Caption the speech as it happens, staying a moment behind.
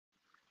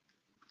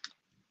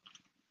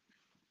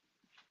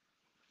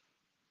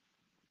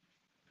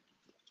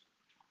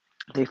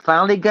They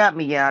finally got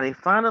me, y'all. They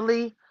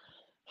finally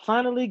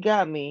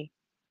got me,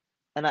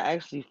 and I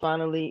actually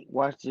finally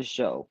watched this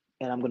show.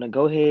 And I'm gonna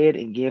go ahead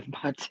and give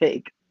my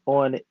take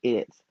on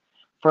it.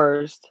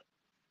 First,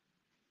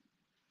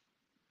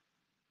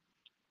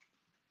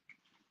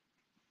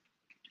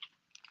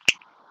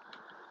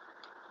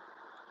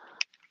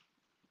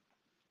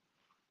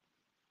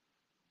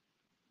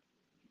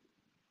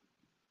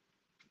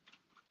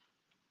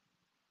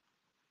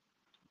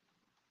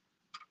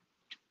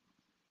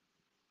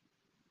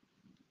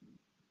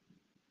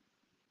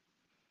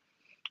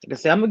 like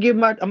I said, I'm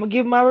gonna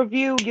give my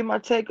review, give my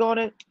take on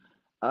it.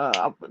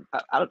 I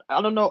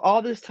don't know.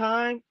 All this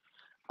time,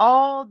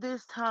 I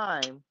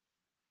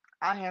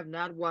have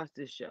not watched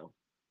this show.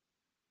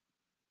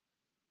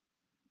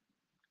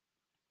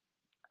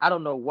 I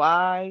don't know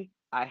why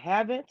I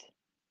haven't,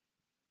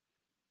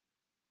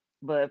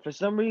 but for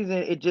some reason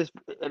it just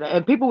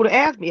and people would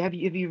ask me, are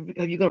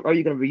you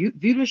gonna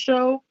review the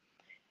show?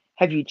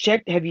 Have you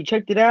checked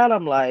it out?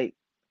 I'm like,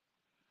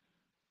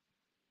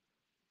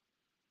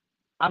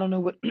 I don't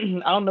know what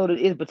I don't know what it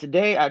is, but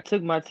today I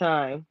took my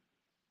time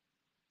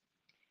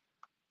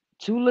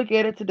to look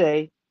at it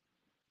today,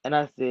 and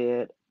I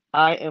said,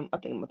 I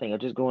think I'm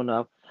just going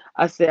off.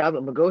 I said I'm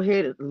gonna go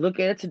ahead and look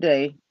at it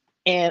today,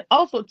 and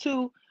also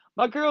too,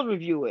 my girls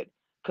review it.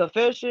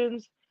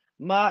 Confessions,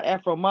 my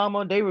Afro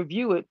Mama, they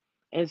review it,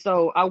 and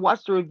so I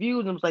watched the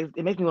reviews and was like,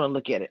 it makes me want to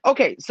look at it.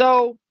 Okay,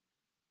 so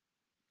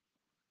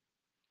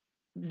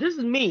this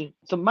is me.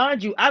 So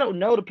mind you, I don't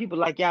know the people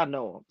like y'all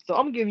know them. So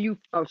I'm giving you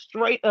a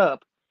straight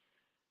up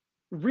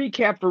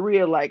recap for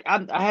real. Like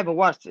I haven't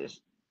watched this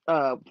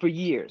for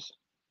years.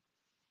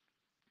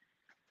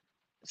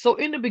 So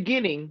in the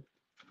beginning,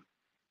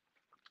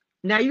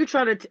 now you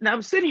trying to now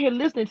I'm sitting here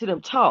listening to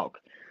them talk.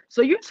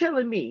 So you're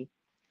telling me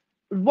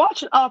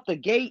watching off the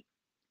gate,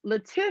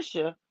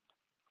 Letitia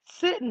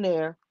sitting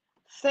there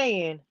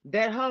saying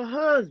that her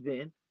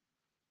husband,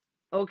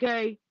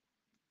 okay,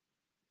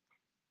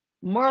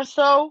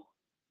 Marceau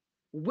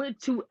went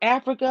to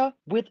Africa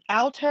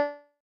without her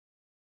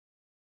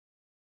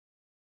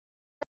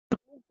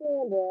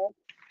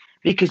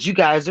because you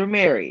guys are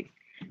married.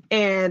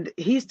 And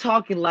he's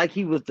talking like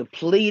he was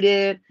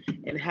depleted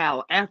and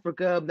how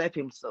Africa left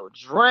him so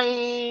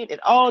drained and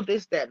all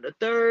this, that, and the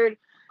third.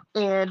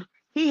 And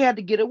he had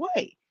to get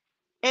away.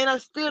 And I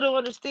still don't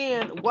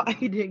understand why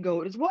he didn't go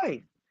with his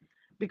wife.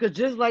 Because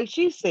just like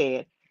she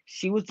said,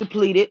 she was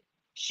depleted,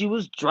 she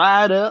was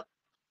dried up.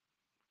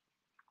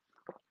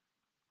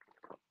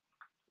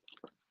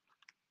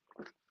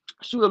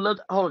 She would have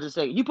loved, hold on just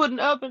a second. You put in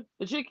the oven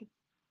the chicken?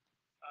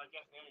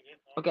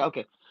 Okay,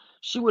 okay.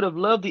 She would have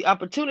loved the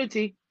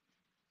opportunity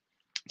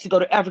to go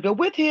to Africa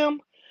with him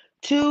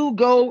to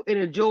go and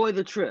enjoy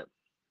the trip.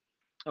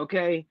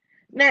 Okay.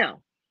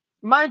 Now,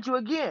 mind you,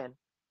 again,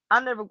 I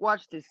never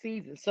watched this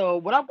season. So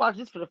when I watched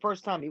this for the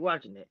first time, he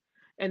watching it,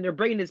 and they're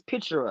bringing this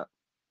picture up.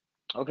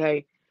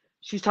 Okay.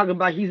 She's talking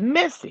about he's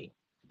messy.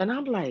 And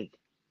I'm like,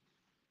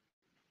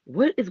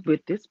 what is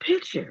with this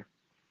picture?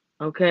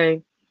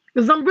 Okay.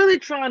 Because I'm really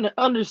trying to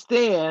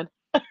understand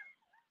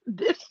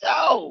this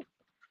show.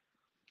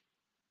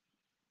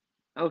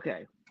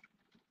 Okay.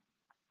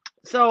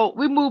 So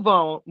we move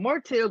on.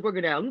 Martell's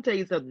working out. Let me tell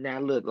you something now.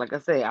 Look, like I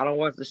say, I don't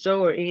watch the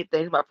show or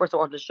anything. It's my first time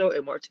watching the show,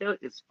 and Martell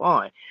is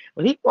fine.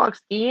 When he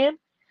walks in,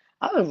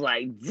 I was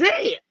like,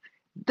 damn,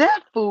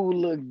 that fool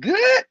looked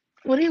good.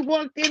 When he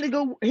walked in to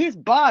go, his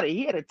body,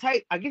 he had a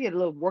tight, I guess he had a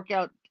little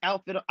workout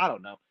outfit. I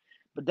don't know.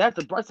 But that's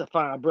a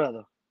fine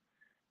brother.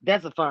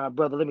 That's a fine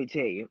brother, let me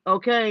tell you.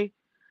 Okay.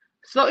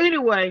 So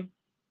anyway,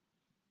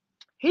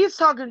 he's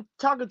talking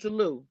to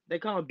Lou. They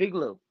call him Big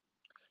Lou.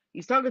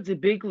 He's talking to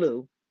Big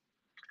Lou,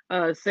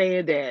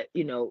 saying that,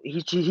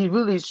 he's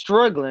really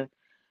struggling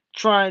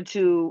trying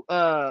to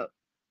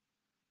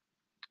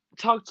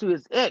talk to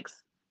his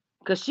ex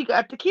because she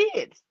got the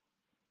kids.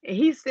 And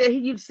he said he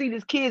used to see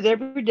his kids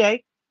every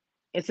day.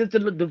 And since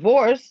the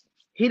divorce,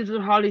 he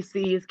doesn't hardly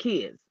see his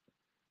kids.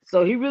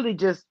 So he really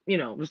just,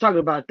 was talking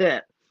about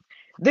that.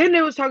 Then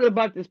they was talking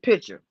about this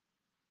picture,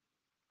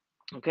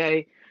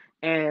 okay?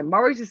 And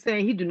Maurice is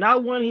saying he do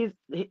not want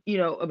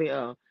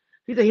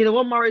he said he don't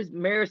want Maurice's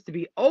marriage to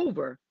be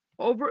over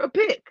a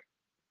pic,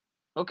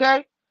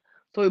 okay?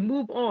 So we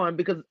move on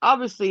because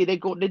obviously they're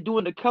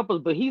doing the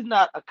couples, but he's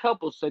not a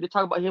couple, so they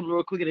talk about him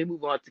real quick and they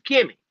move on to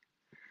Kimmy.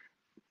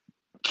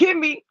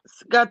 Kimmy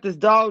got this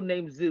dog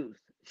named Zeus.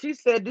 She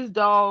said this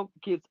dog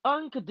gives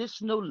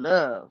unconditional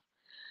love.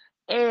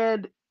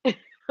 And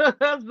her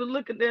husband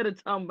looking at her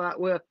talking about,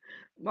 well,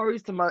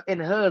 Maurice talking about,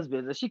 and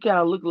husbands, and she kind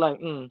of looked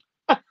like,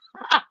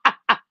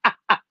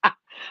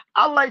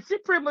 I'm like, she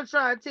pretty much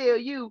trying to tell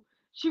you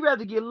she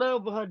rather get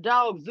love with her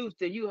dog Zeus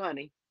than you,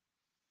 honey.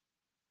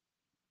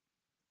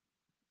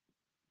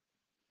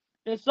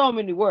 In so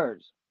many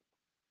words.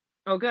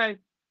 Okay.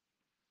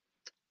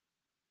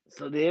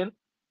 So then,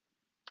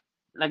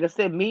 like I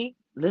said,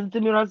 listen to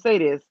me when I say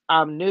this.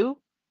 I'm new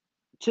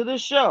to the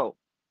show.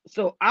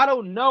 So I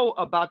don't know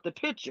about the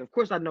picture. Of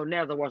course I know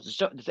now as I watch the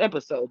show this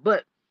episode,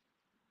 but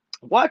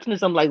watching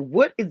this, I'm like,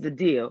 what is the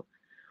deal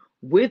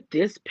with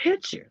this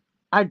picture?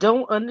 I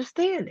don't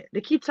understand it.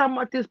 They keep talking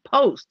about this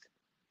post,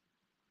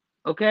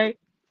 okay?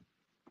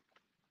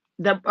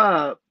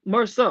 The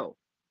Marceau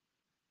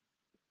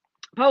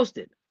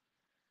posted.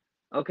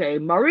 Okay,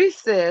 Maurice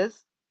says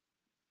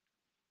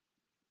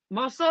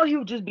Marceau he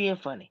was just being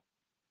funny.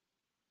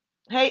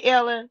 Hey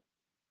Ellen,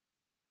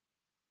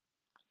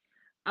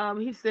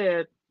 he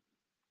said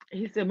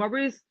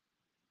Maurice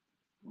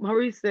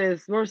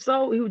says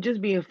Marceau he was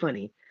just being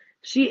funny.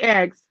 She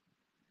asks,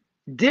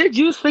 "Did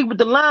you sleep with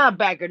the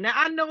linebacker?" Now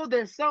I know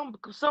there's some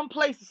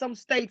places, some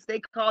states they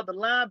call the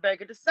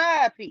linebacker the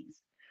side piece,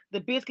 the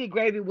biscuit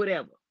gravy,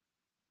 whatever.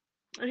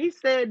 And he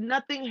said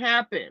nothing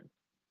happened.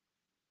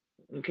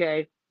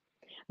 Okay.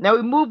 Now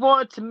we move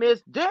on to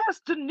Miss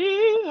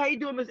Destiny. How you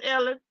doing, Miss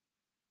Ellen?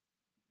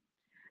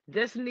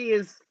 Destiny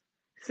is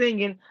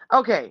singing.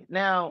 Okay,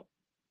 now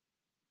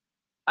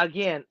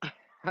again,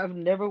 I've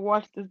never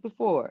watched this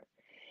before,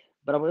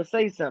 but I'm gonna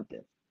say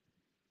something.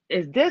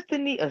 Is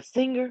Destiny a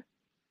singer?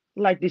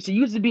 Like, did she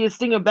used to be a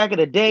singer back in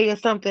the day or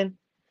something?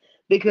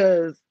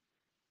 Because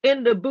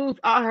in the booth,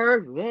 I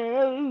heard, and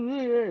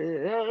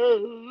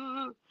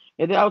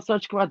then all of a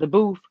sudden she come out the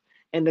booth,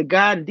 and the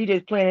guy and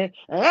DJ's playing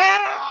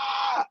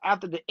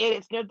after the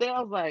edits and everything.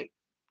 I was like,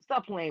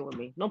 stop playing with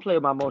me. Don't play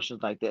with my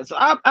emotions like that. So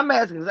I'm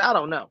asking because I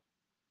don't know.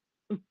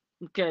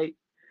 Okay.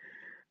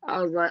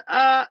 I was like,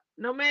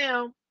 no,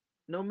 ma'am.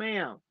 No,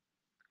 ma'am.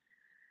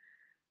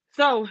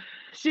 So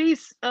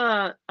she's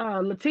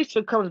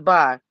Letitia comes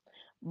by,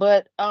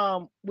 but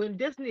when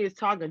Disney is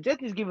talking,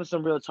 Disney's giving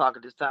some real talk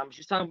at this time.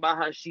 She's talking about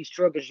how she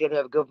struggled, she had to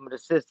have government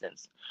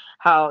assistance,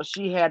 how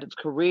she had a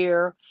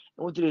career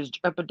and went through this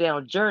up and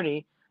down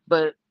journey,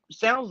 but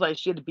sounds like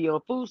she had to be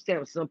on food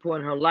stamps at some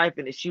point in her life,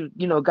 and she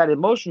got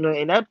emotional,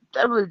 and that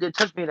really did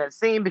touch me in that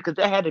scene because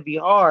that had to be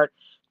hard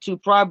to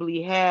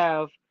probably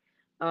have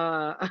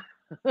uh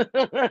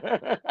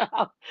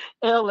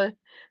Ellen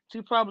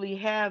to probably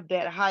have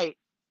that height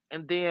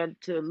and then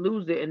to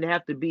lose it and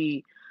have to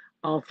be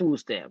on food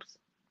stamps.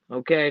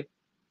 Okay.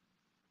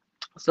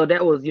 So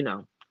that was,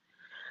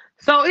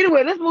 So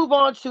anyway, let's move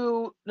on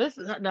to this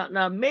is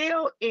now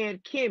Mel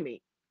and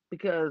Kimmy,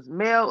 because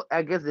Mel,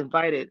 I guess,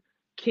 invited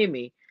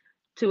Kimmy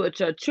to a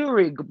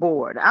charcuterie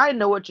board. I didn't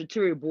know what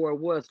charcuterie board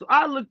was, so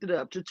I looked it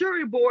up.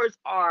 Charcuterie boards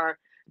are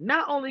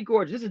not only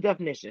gorgeous, this is a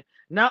definition,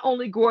 not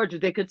only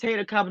gorgeous, they contain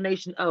a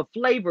combination of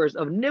flavors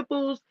of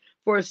nipples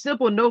for a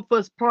simple no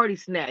fuss party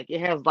snack. It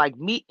has like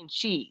meat and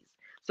cheese.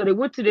 So they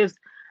went to this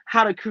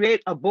how to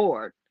create a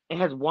board. It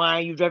has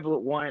wine, you drive it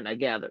with wine, I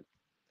gather.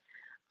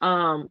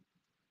 Um,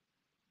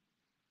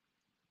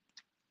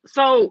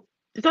 so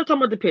start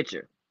talking about the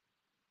picture.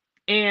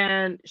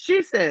 And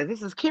she says,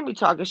 this is Kimmy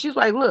talking. She's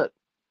like, look,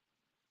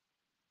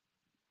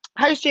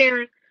 hi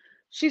Sharon.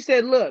 She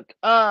said, look,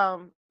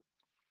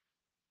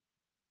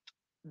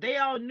 they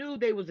all knew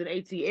they was an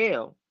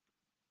ATL.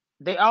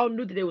 They all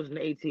knew that there was an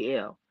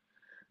ATL.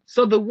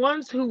 So the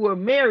ones who were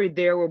married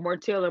there were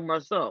Martel and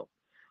Marceau.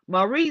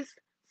 Maurice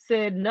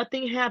said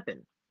nothing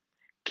happened.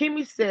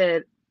 Kimmy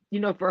said,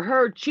 for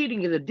her,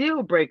 cheating is a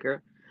deal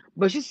breaker,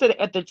 but she said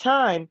at the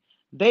time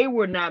they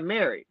were not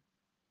married.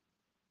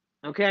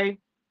 Okay.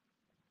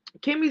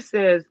 Kimmy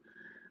says,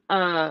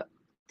 uh,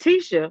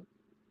 Tisha,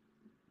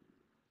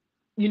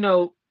 you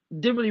know,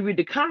 didn't really read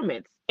the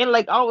comments. And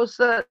like all of a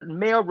sudden,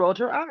 Mel rolled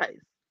her eyes.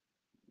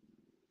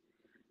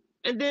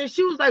 And then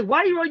she was like,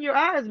 "Why are you rolling your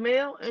eyes,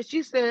 Mel?" And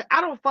she said,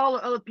 "I don't follow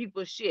other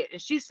people's shit."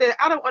 And she said,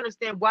 "I don't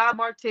understand why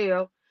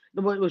Martell."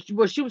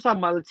 What she was talking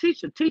about,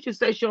 the teacher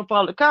said she don't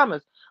follow the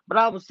comments, but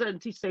all of a sudden,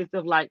 teacher say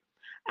stuff like,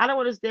 "I don't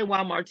understand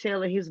why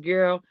Martell and his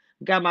girl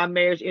got my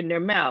marriage in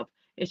their mouth."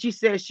 And she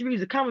said she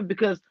reads the comment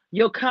because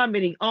you're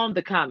commenting on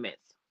the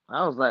comments.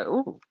 I was like,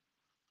 "Ooh."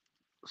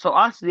 So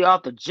I see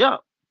off the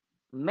jump,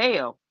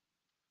 Mel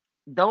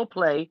don't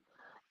play,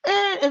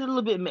 and it's a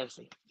little bit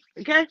messy.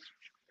 Okay.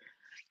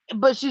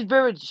 But she's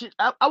very.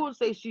 I wouldn't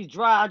say she's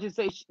dry. I just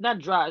say not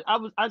dry.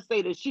 I'd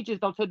say that she just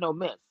don't take no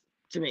mess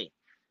to me.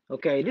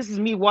 Okay, this is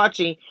me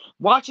watching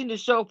the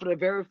show for the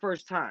very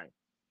first time,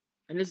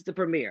 and this is the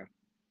premiere.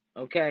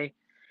 Okay,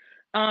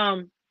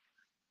 um,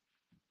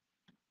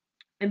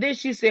 and then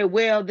she said,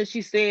 well, then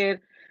she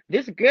said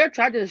this girl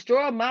tried to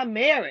destroy my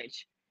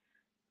marriage,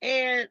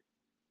 and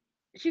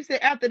she said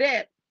after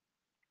that,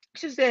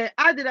 she said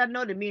I did not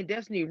know that me and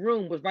Destiny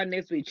room was right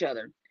next to each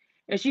other,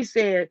 and she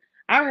said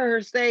I heard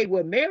her say,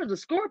 well, Mary's a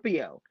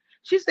Scorpio.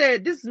 She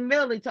said, "This is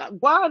Melanie talk.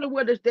 Why in the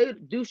world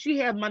do she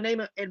have my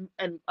name in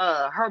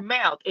her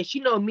mouth, and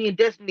she know me and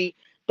Destiny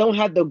don't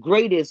have the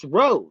greatest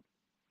road?"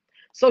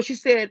 So she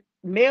said,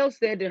 Mel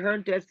said that her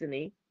and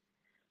Destiny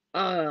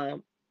uh,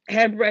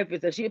 had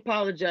breakfast, and she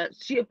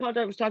apologized. She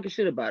apologized for talking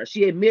shit about her.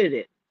 She admitted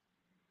it,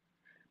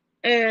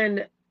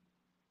 and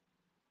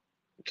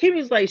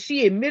Kimmy's like,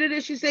 she admitted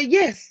it. She said,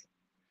 yes,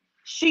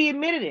 she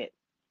admitted it.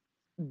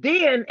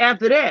 Then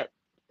after that,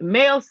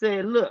 Mel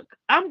said, "Look,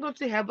 I'm going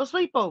to have a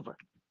sleepover,"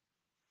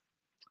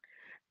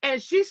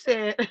 and she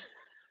said,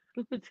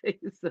 "Let me tell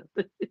you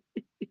something,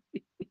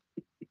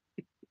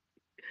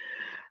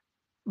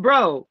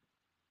 bro.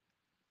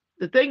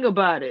 The thing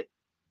about it."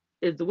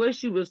 is the way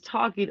she was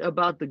talking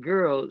about the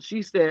girls.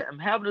 She said, "I'm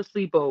having a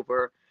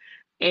sleepover,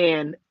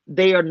 and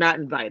they are not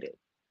invited."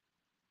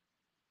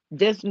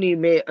 Destiny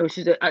made.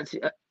 She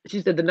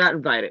said they're not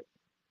invited.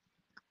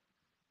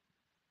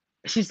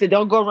 She said,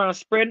 "Don't go around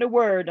spreading the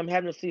word. I'm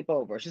having a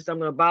sleepover." She said, "I'm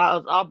gonna buy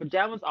us all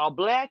pajamas, all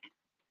black."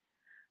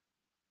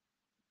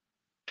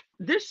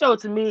 This show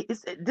to me,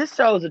 this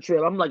show is a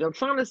trip. I'm like, I'm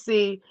trying to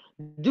see,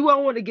 do I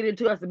want to get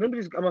into it? I said, maybe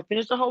just, I'm gonna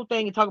finish the whole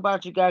thing and talk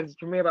about you guys'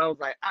 premiere. But I was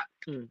like, I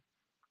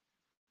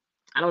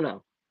don't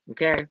know,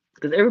 okay,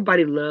 because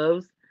everybody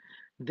loves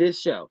this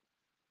show,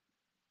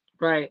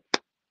 right?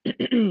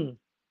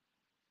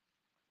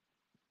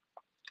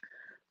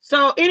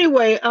 So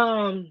anyway, wait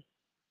a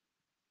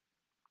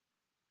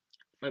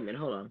minute,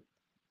 hold on,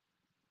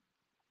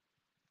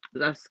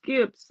 because I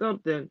skipped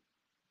something.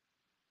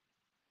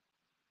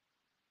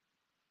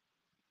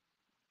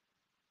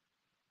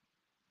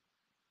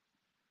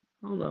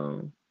 Hold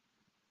on,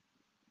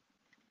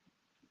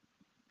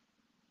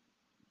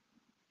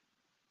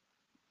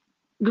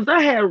 because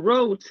I had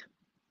wrote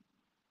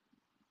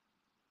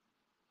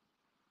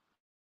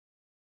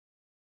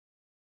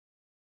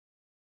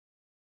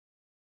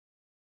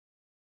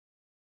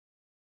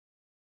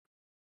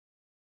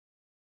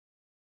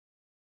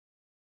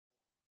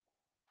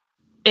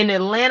an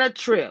Atlanta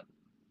trip.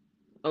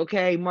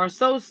 Okay,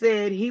 Marceau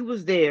said he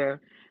was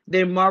there.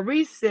 Then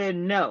Maurice said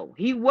no,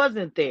 he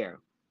wasn't there.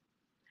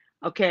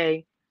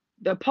 Okay,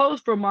 the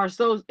post from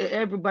Marceau,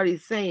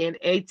 everybody's saying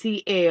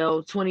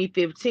ATL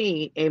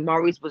 2015, and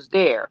Maurice was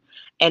there,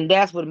 and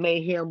that's what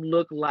made him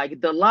look like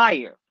the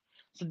liar.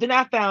 So then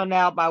I found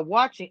out by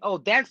watching. Oh,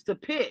 that's the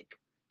pic.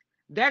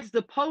 That's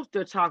the post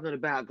they're talking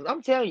about. Because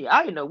I'm telling you,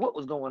 I didn't know what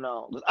was going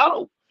on. 'Cause I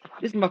don't.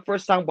 This is my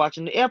first time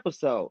watching the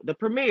episode. The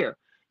premiere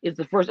is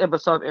the first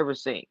episode I've ever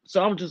seen.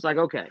 So I'm just like,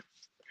 okay.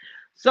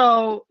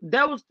 So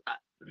that was.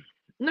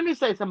 Let me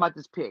say something about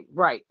this pic,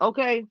 right?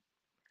 Okay,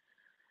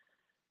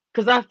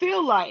 because I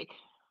feel like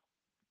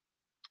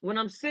when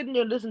I'm sitting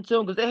there listening to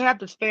them, because they have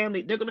this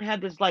family, they're gonna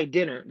have this like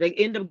dinner. They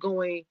end up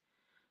going.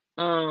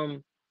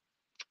 Um,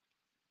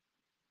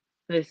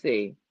 let's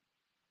see,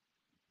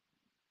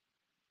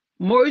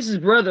 Maurice's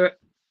brother,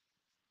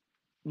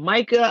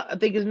 Micah, I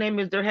think his name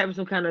is. They're having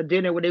some kind of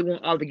dinner where they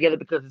want all together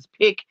because his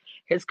pick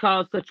has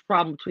caused such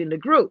problem between the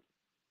group.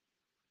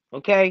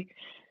 Okay,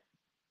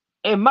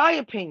 in my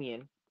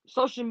opinion,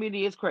 social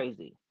media is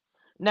crazy.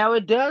 Now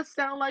it does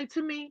sound like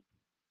to me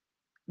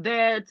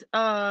that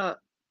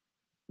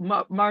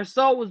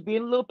Marceau was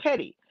being a little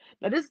petty.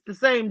 Now, this is the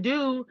same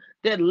dude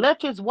that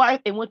left his wife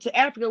and went to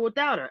Africa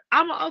without her.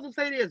 I'm gonna also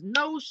say this: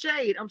 no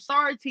shade. I'm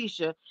sorry,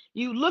 Tisha.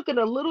 You looking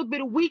a little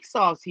bit of weak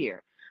sauce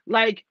here.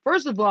 Like,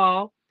 first of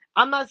all,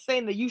 I'm not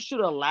saying that you should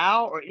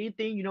allow or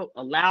anything. You know,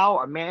 allow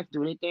a man to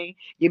do anything.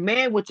 Your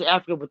man went to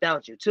Africa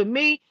without you. To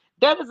me,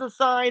 that is a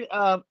sign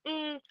of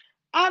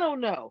I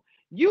don't know.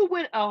 You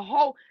went a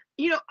whole.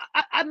 You know,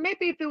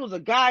 maybe if it was a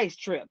guy's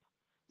trip,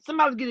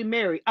 somebody's getting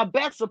married, a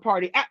bachelor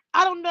party.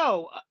 I don't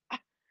know.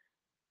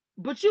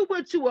 But you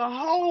went to a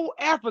whole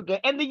Africa,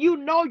 and then you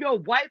know your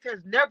wife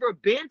has never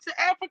been to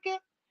Africa,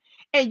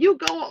 and you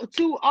go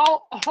to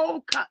all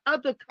whole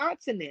other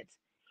continents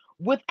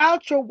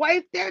without your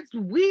wife. That's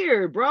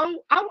weird, bro.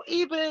 I don't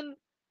even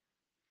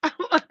I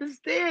don't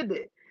understand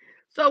it.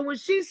 So when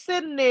she's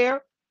sitting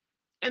there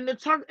and they're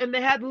talking and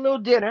they had a little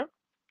dinner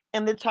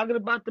and they're talking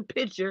about the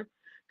picture,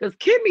 because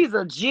Kimmy's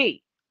a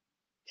G.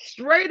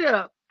 Straight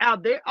up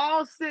out there,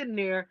 all sitting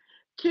there.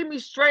 Kimmy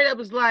straight up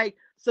was like,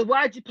 "So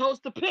why'd you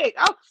post the pic?"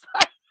 I was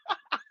like,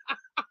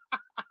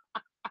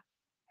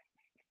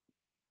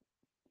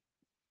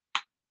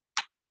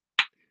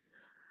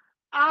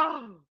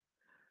 "Oh,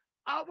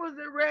 I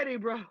wasn't ready,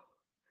 bro.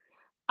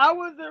 I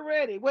wasn't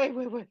ready. Wait,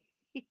 wait, wait."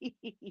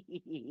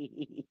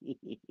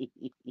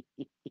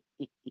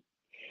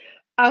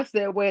 I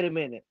said, "Wait a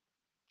minute.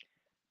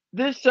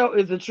 This show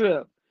is a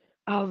trip."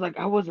 I was like,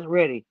 "I wasn't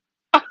ready."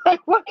 I'm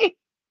like, "Wait,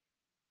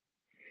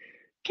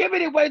 Kimmy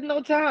didn't waste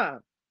no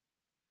time."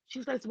 She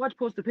was like, "So why'd you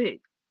post the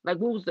pic? Like,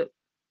 what was the?"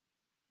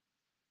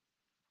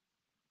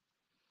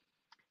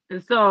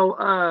 And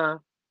so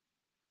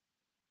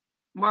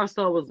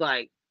Marcel was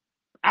like,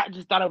 "I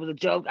just thought it was a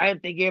joke. I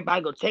didn't think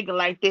everybody gonna take it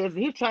like this."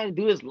 And he's trying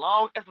to do this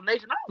long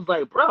explanation. I was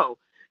like, "Bro,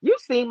 you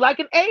seem like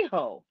an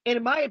a-hole,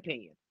 in my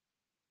opinion.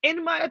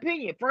 In my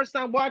opinion, first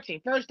time watching,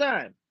 first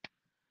time.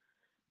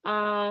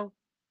 Uh,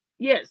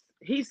 yes,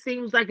 he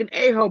seems like an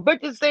a-hole, but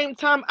at the same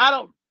time, I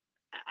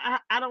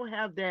don't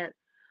have that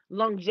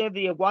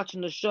longevity of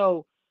watching the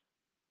show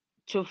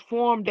to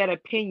form that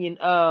opinion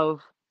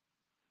of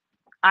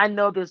I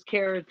know this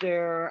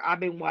character, I've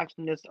been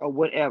watching this or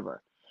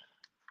whatever.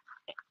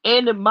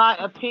 And in my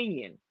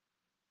opinion,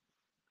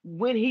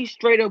 when he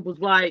straight up was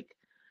like,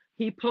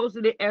 he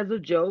posted it as a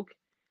joke,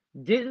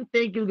 didn't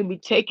think it was gonna be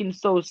taken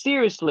so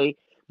seriously,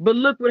 but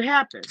look what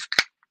happened.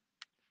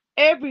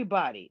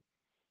 Everybody,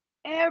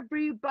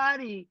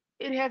 everybody,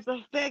 it has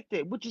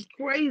affected, which is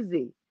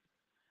crazy.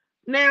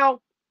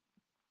 Now,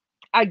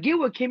 I get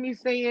what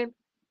Kimmy's saying.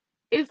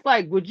 It's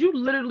like, would you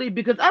literally,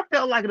 because I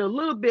felt like it a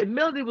little bit,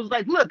 Melody was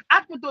like, look,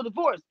 I went through a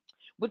divorce.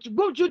 What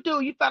you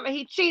do? You found out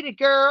he cheated,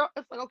 girl.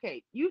 It's like,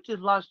 okay, you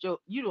just lost your,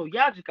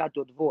 y'all just got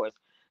to a divorce.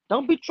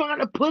 Don't be trying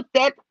to put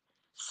that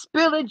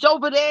spillage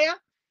over there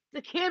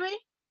to Kimmy.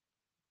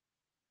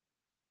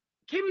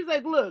 Kimmy's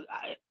like, look,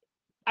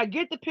 I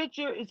get the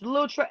picture. It's a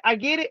little, I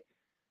get it,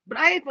 but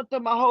I ain't gonna throw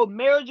my whole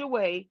marriage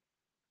away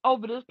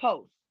over this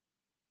post.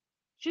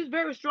 She's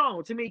very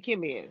strong to me.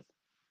 Kimmy is.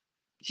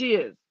 She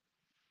is.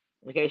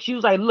 Okay. She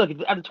was like, look,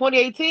 after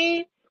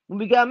 2018, when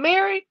we got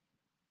married,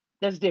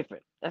 that's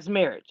different. That's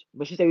marriage.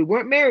 But she said we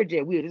weren't married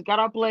yet. We just got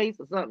our place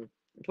or something.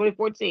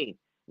 2014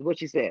 is what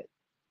she said.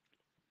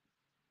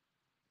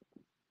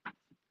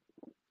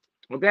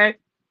 Okay.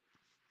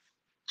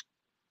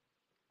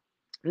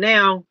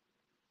 Now,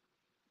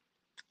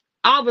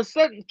 all of a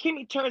sudden,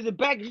 Kimmy turns it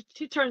back.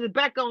 She turns it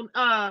back on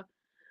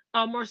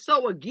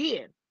Marceau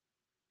again.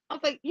 I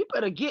was like, you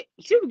better get.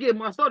 She was getting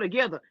Marceau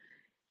together.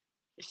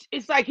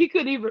 It's like he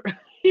couldn't even.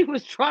 He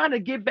was trying to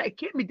get back.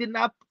 Kimmy did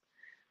not.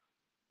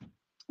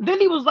 Then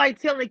he was like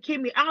telling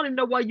Kimmy, I don't even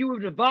know why you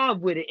were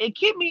involved with it. And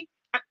Kimmy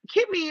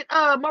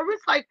and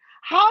Maurice like,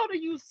 how do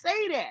you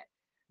say that?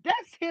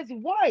 That's his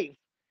wife.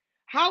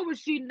 How would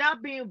she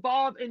not be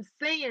involved in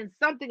saying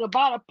something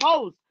about a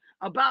post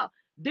about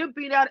them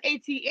being out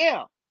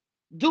ATL,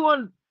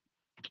 doing,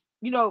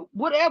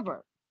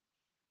 whatever?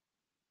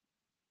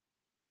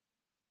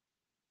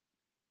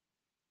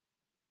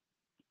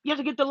 You have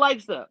to get the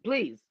likes up,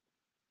 please.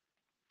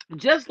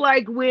 Just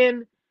like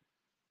when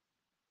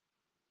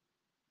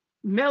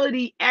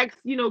Melody asks,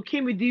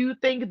 Kimmy, do you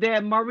think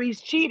that Maurice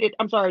cheated?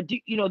 I'm sorry, do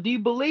you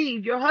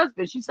believe your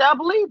husband? She said, I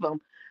believe him.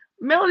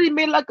 Melody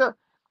made like a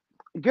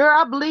girl,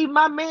 I believe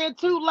my man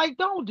too. Like,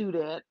 don't do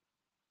that.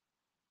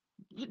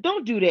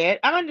 Don't do that.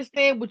 I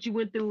understand what you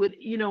went through with,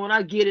 and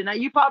I get it. Now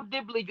you probably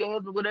did believe your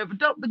husband, whatever.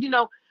 Don't, but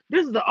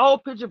this is an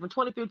old picture from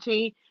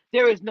 2015.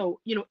 There is no,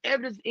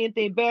 evidence of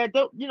anything bad.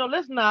 Don't,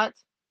 let's not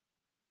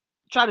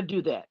try to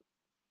do that.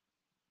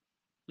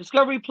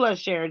 Discovery Plus,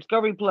 Sharon.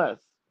 Discovery Plus.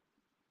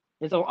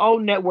 It's on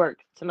own network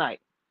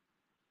tonight.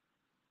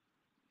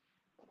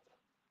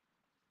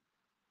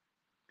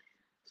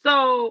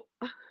 So,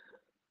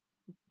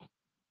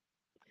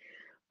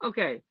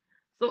 okay.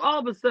 So all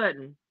of a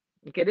sudden,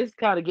 okay, this is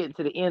kind of getting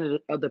to the end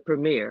of the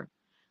premiere.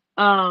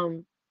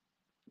 Because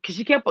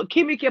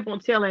Kimmy kept on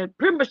telling,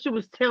 pretty much she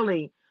was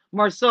telling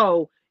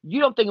Marceau, you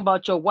don't think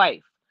about your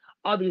wife.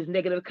 All these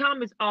negative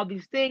comments, all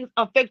these things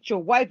affect your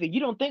wife, and you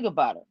don't think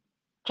about her.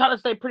 Trying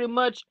to say pretty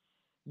much,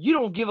 you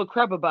don't give a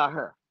crap about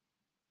her.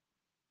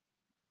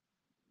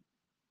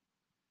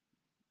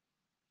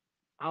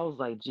 I was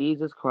like,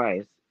 Jesus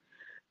Christ.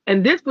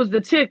 And this was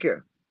the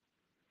ticker.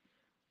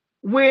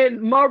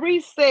 When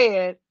Maurice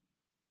said,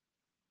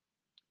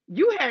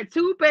 you had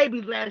two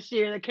babies last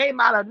year that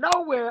came out of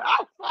nowhere, I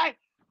was like,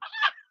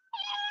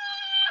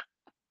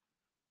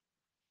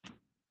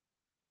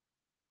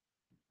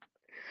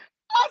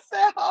 I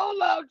said,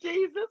 hold up,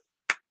 Jesus.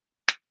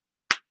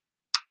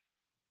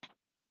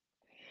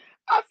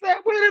 I said,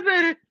 wait a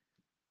minute.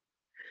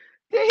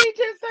 Did he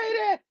just say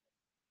that?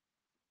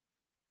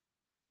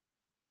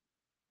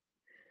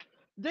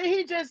 Did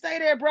he just say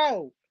that,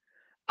 bro?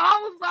 I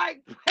was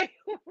like,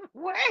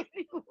 wait.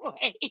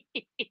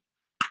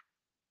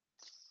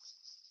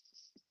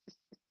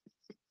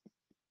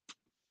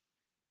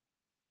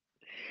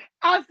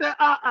 I said,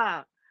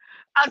 I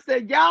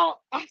said,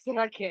 y'all, I said,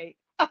 I can't.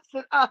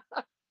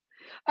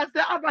 I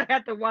said, I might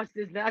have to watch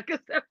this now because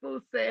that fool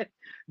said,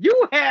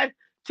 you had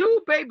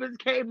two babies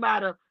came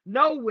out of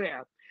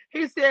nowhere.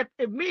 He said,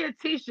 if me and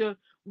Tisha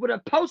would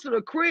have posted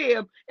a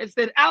crib and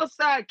said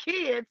outside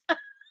kids,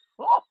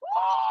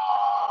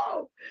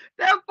 oh,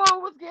 that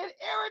fool was getting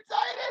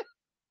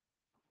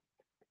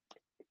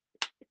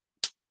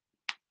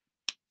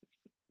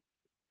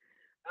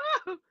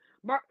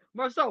irritated.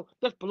 Marceau,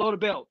 that's below the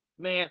belt,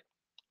 man.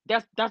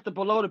 That's the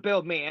below the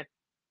belt, man.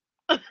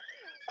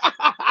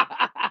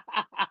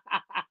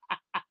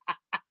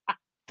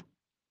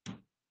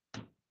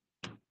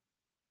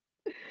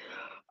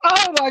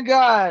 Oh my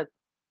god.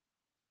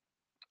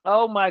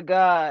 Oh my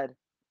god.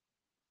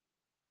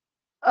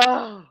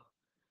 Oh,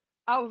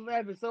 I was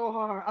laughing so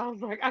hard. I was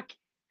like,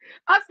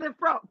 I said,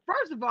 bro,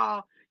 first of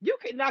all, you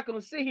can not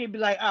gonna sit here and be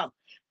like, oh,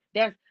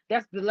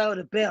 that's below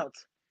the belt.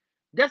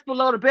 That's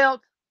below the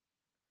belt.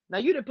 Now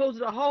you done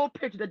posted a whole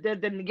picture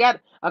that got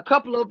a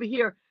couple over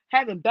here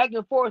having back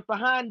and forth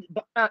behind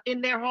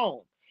in their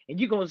home, and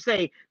you gonna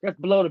say that's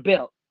below the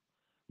belt,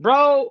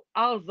 bro?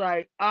 I was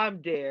like,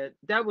 I'm dead.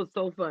 That was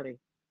so funny.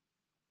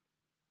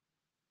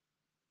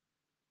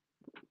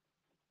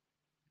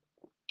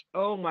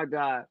 Oh my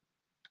god.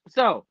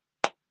 So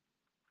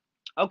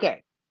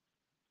okay,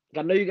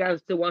 I know you guys are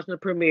still watching the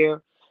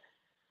premiere.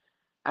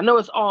 I know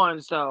it's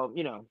on, so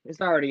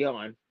it's already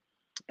on.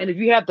 And if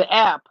you have the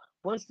app,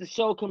 once the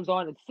show comes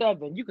on at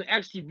 7, you can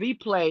actually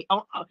replay.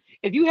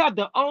 If you have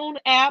the own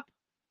app,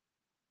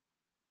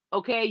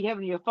 okay, you have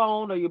it on your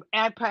phone or your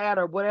iPad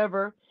or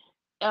whatever.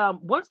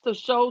 Once the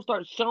show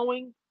starts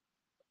showing,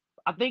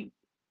 I think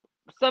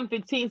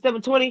 7:15,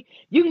 7:20,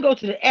 you can go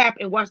to the app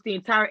and watch the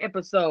entire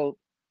episode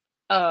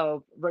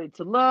of Ready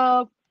to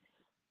Love,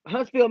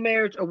 Huntsville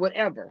Marriage or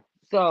whatever.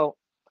 So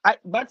by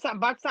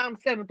the time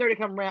 7:30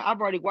 come around, I've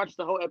already watched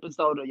the whole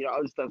episode of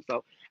other stuff.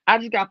 So I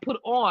just got put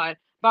on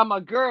by my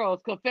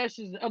girls,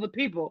 confessions, and other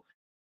people.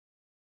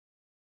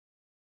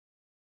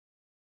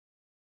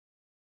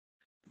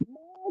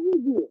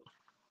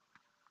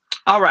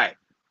 All right,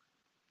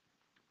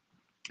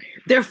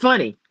 they're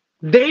funny.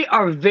 They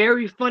are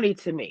very funny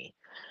to me.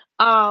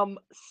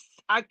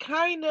 I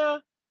kind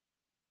of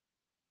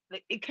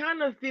it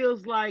kind of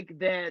feels like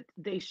that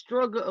they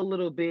struggle a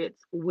little bit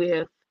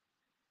with,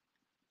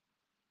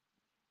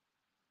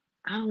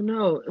 I don't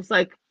know. It's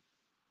like,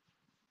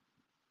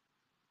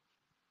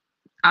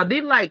 are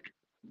they like,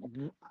 let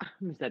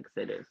me see if I can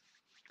say this,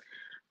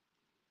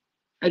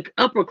 like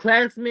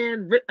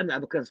upperclassmen,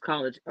 not because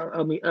college.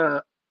 I mean,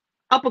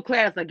 upper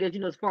class, I guess,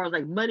 as far as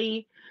like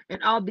money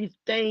and all these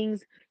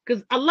things.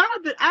 Because a lot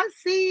of it I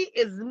see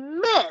is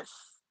mess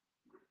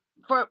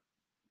for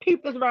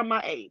people that's around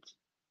my age.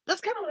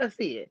 That's kind of what I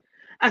see it.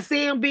 I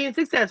see them being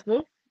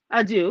successful.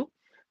 I do.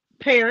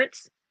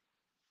 Parents.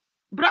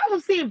 But I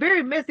was seeing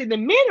very messy. The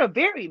men are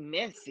very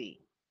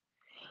messy.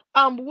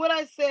 What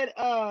I said,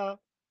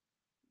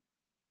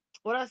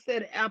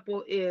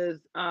 Apple, is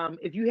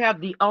if you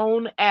have the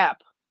own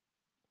app,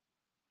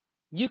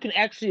 you can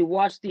actually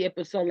watch the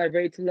episode like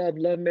Ready to Love,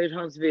 Love Marriage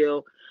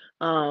Huntsville.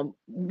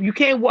 You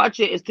can't watch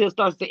it until it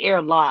starts to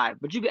air live,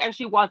 but you can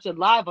actually watch it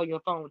live on your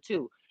phone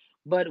too.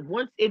 But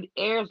once it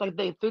airs, like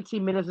they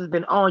 15 minutes has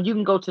been on, you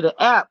can go to the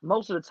app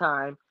most of the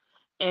time,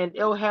 and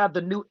it'll have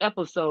the new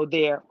episode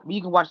there.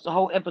 You can watch the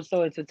whole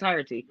episode in its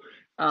entirety.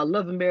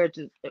 Love and Marriage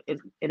and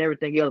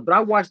everything else. But I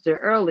watched it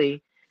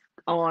early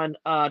on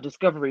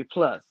Discovery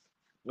Plus.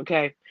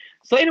 Okay.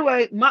 So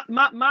anyway,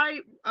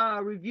 my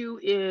review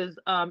is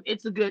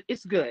it's good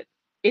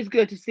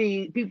to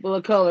see people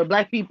of color,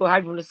 black people,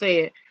 however you want to say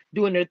it,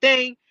 doing their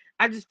thing.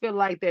 I just feel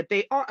like that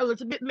they are a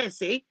little bit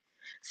messy.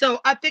 So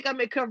I think I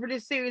may cover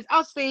this series.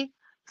 I'll see.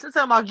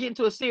 Sometimes I'll get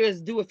into a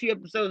series, do a few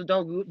episodes,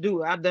 don't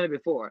do it. I've done it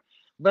before.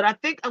 But I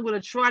think I'm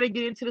gonna try to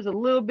get into this a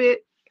little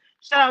bit.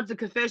 Shout out to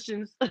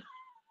Confessions,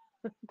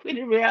 Queen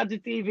of Reality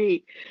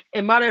TV,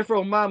 and My Day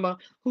from Mama,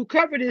 who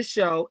covered this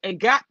show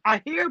and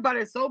I hear about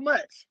it so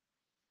much.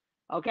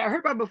 Okay, I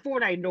heard about it before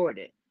and I ignored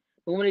it.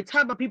 But when they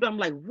talk about people, I'm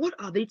like, what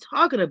are they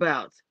talking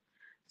about?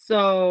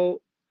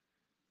 So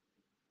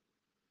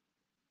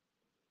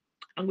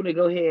I'm gonna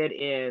go ahead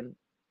and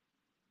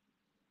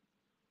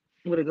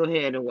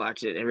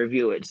watch it and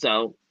review it.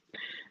 So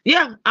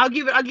yeah, I'll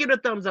give it a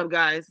thumbs up,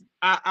 guys.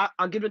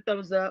 I'll give it a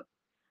thumbs up.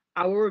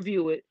 I will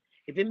review it.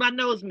 If anybody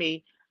knows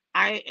me,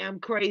 I am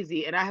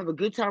crazy and I have a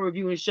good time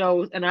reviewing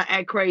shows and I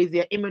act crazy.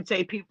 I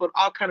imitate people and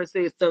all kind of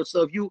silly stuff.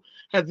 So if you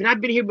have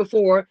not been here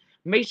before,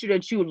 make sure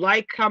that you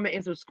like, comment,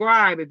 and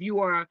subscribe if you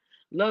are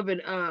loving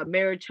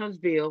Marriage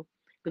Huntsville.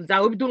 Because I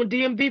will be doing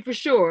DMV for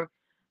sure.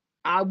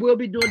 I will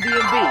be doing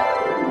DMV.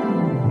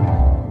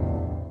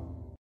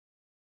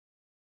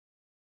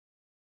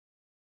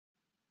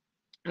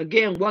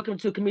 Again, welcome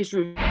to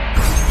Commissioner Review.